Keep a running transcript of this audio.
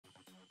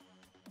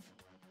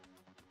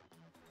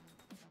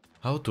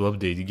How to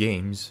update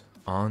games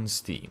on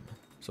Steam.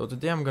 So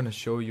today I'm gonna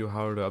show you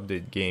how to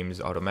update games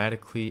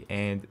automatically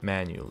and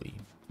manually.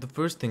 The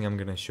first thing I'm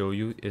gonna show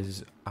you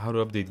is how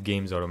to update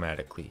games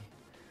automatically.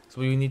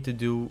 So what you need to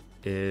do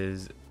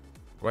is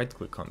right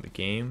click on the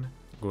game,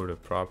 go to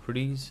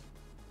properties,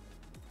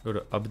 go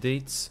to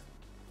updates,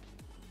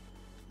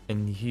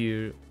 and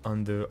here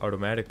under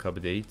automatic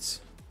updates,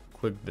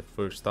 click the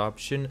first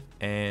option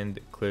and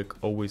click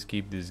always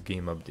keep this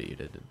game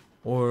updated,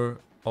 or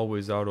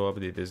always auto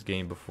update this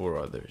game before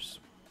others.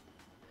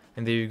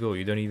 And there you go,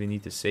 you don't even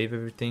need to save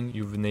everything,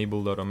 you've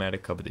enabled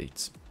automatic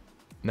updates.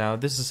 Now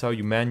this is how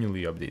you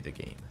manually update the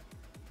game.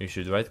 You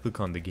should right click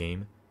on the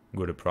game,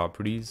 go to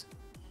properties,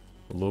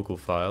 local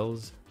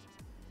files,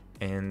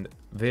 and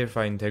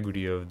verify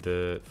integrity of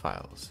the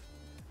files.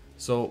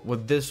 So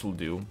what this will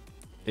do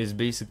is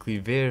basically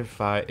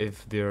verify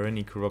if there are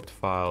any corrupt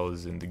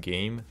files in the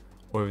game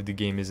or if the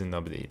game isn't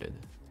updated.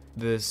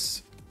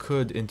 This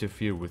could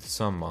interfere with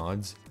some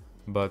mods,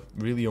 but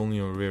really only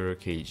on rare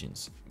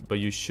occasions. But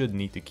you should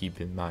need to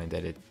keep in mind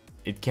that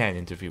it can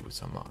interfere with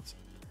some mods.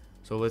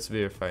 So let's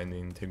verify the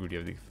integrity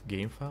of the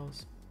game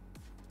files.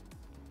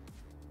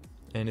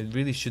 And it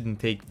really shouldn't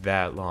take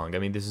that long. I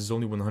mean, this is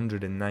only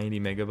 190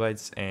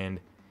 megabytes, and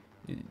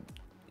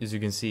as you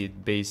can see,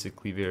 it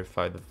basically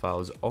verified the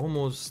files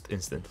almost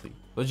instantly.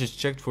 Let's just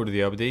check for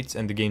the updates,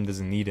 and the game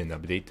doesn't need an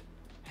update.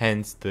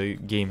 Hence, the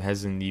game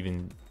hasn't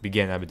even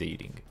began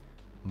updating.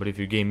 But if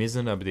your game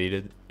isn't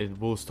updated, it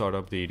will start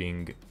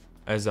updating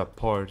as a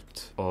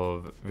part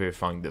of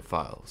verifying the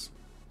files.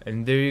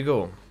 And there you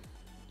go.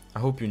 I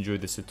hope you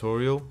enjoyed this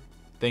tutorial.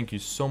 Thank you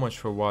so much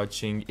for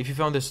watching. If you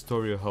found this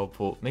tutorial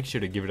helpful, make sure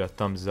to give it a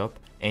thumbs up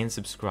and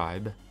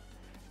subscribe.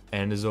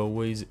 And as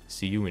always,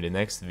 see you in the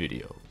next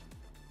video.